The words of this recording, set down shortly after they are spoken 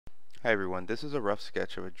Hi everyone, this is a rough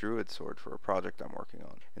sketch of a druid sword for a project I'm working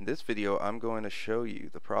on. In this video, I'm going to show you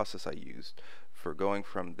the process I used for going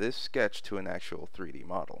from this sketch to an actual 3D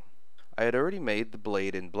model. I had already made the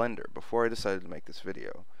blade in Blender before I decided to make this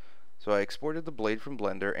video. So I exported the blade from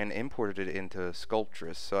Blender and imported it into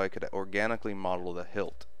Sculptress so I could organically model the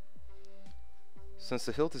hilt. Since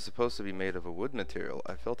the hilt is supposed to be made of a wood material,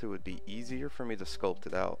 I felt it would be easier for me to sculpt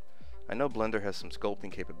it out. I know Blender has some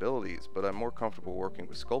sculpting capabilities, but I'm more comfortable working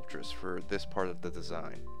with Sculptress for this part of the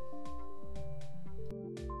design.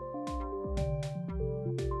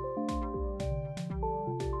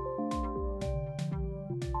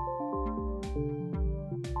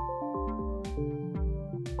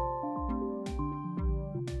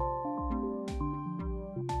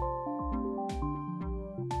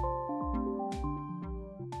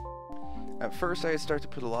 At first I had started to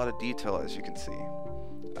put a lot of detail, as you can see.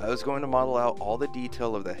 I was going to model out all the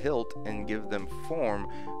detail of the hilt and give them form,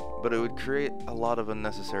 but it would create a lot of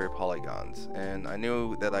unnecessary polygons, and I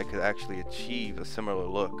knew that I could actually achieve a similar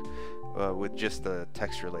look with just the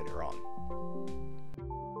texture later on.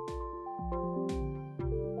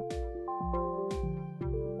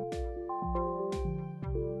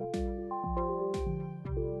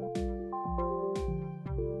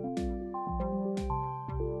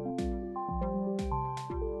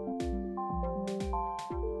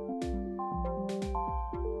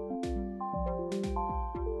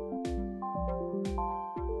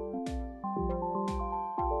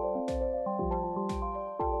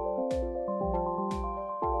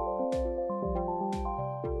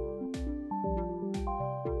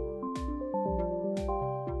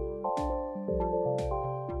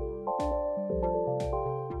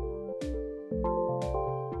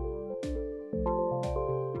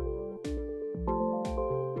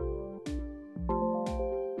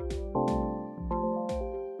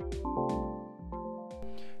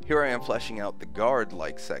 Here I am fleshing out the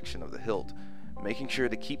guard-like section of the hilt, making sure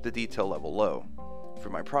to keep the detail level low. For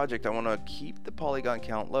my project, I want to keep the polygon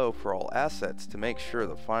count low for all assets to make sure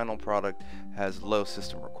the final product has low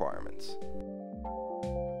system requirements.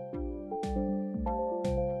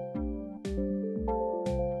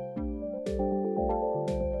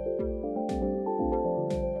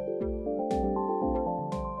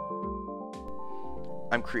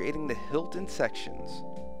 I'm creating the hilt in sections.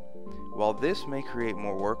 While this may create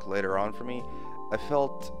more work later on for me, I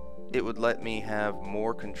felt it would let me have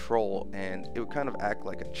more control and it would kind of act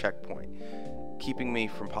like a checkpoint, keeping me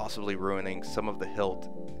from possibly ruining some of the hilt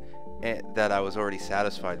that I was already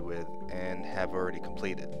satisfied with and have already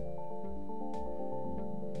completed.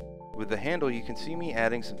 With the handle, you can see me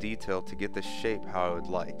adding some detail to get the shape how I would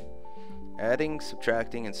like. Adding,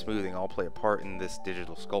 subtracting, and smoothing all play a part in this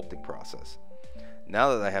digital sculpting process.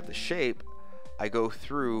 Now that I have the shape, I go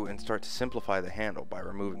through and start to simplify the handle by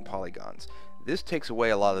removing polygons. This takes away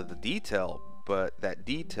a lot of the detail, but that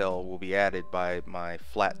detail will be added by my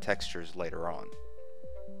flat textures later on.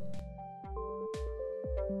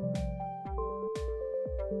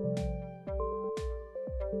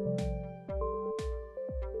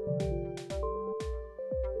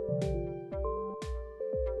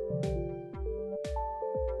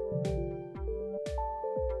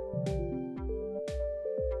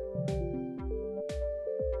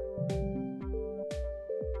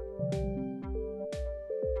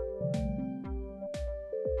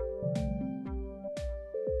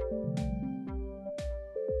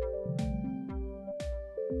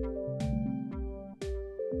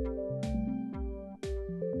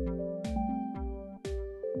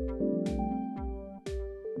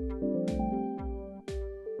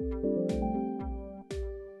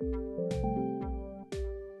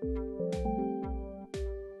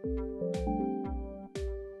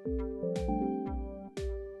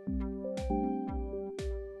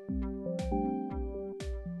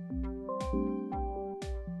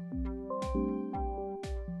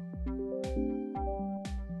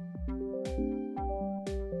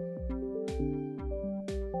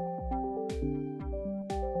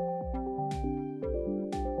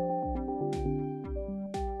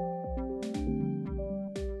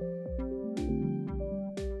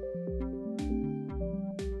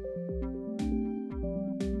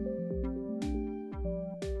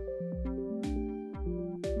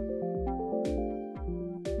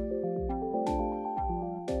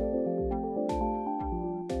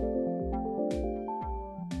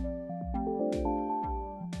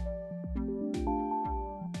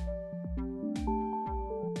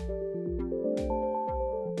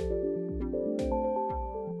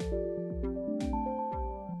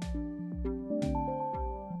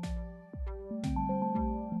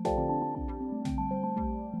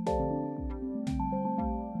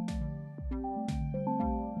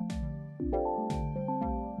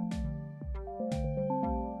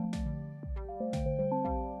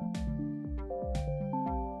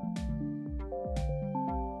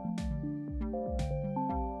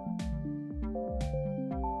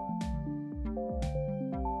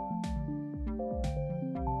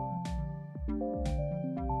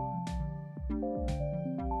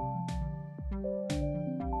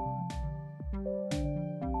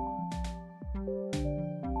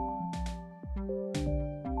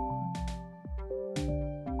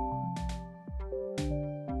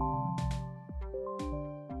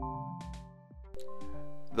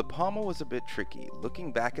 The pommel was a bit tricky.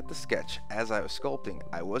 Looking back at the sketch as I was sculpting,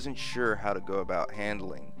 I wasn't sure how to go about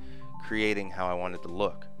creating how I wanted to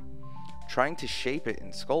look. Trying to shape it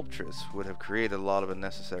in Sculptress would have created a lot of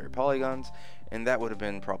unnecessary polygons, and that would have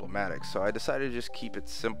been problematic, so I decided to just keep it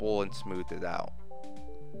simple and smooth it out.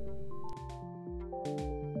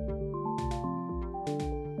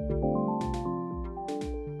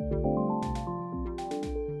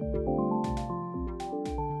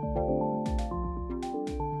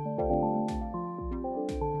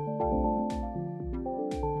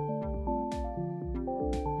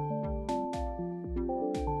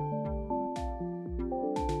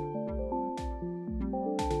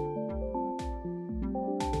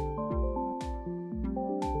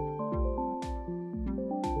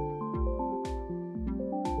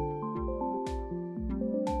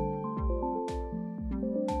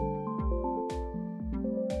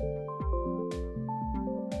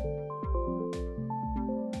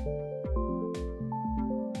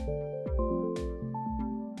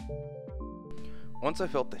 Once I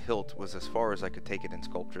felt the hilt was as far as I could take it in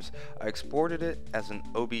Sculptress, I exported it as an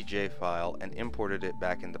OBJ file and imported it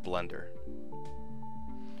back into Blender.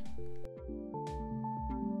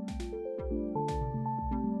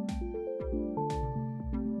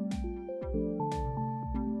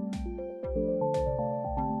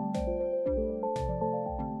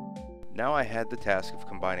 Now I had the task of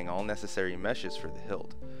combining all necessary meshes for the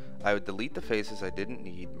hilt. I would delete the faces I didn't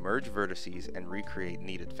need, merge vertices, and recreate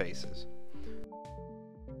needed faces.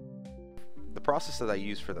 The process that I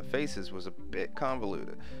used for the faces was a bit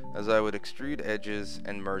convoluted, as I would extrude edges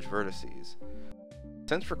and merge vertices.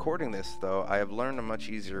 Since recording this though, I have learned a much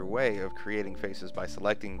easier way of creating faces by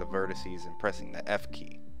selecting the vertices and pressing the F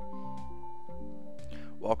key.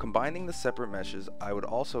 While combining the separate meshes, I would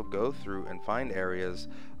also go through and find areas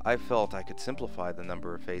I felt I could simplify the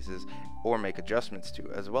number of faces or make adjustments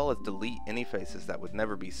to, as well as delete any faces that would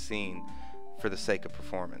never be seen for the sake of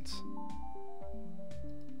performance.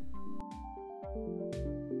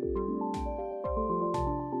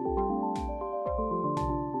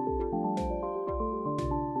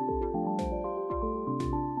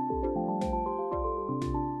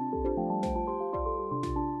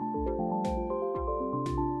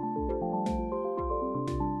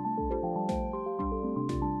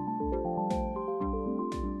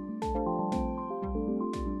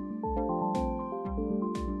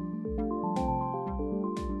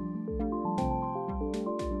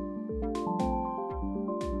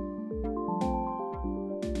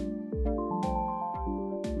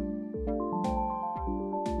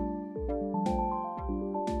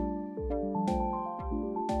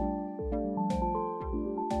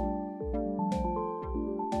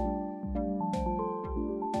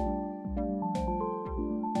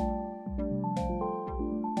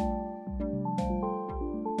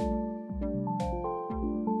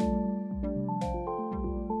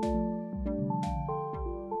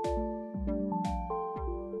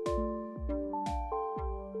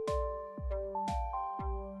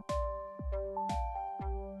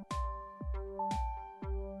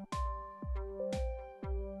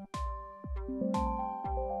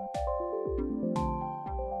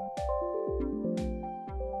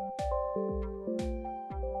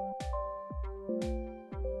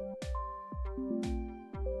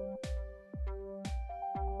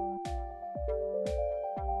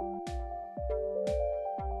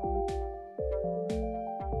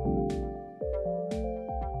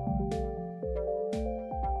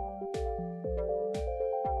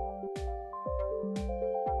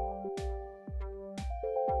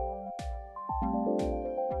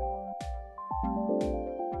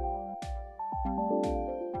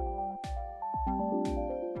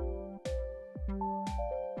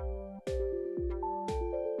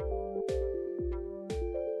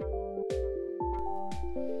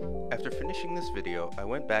 After finishing this video, I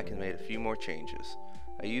went back and made a few more changes.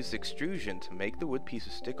 I used extrusion to make the wood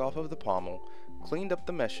pieces stick off of the pommel, cleaned up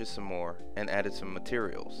the meshes some more, and added some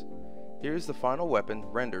materials. Here is the final weapon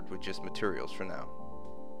rendered with just materials for now.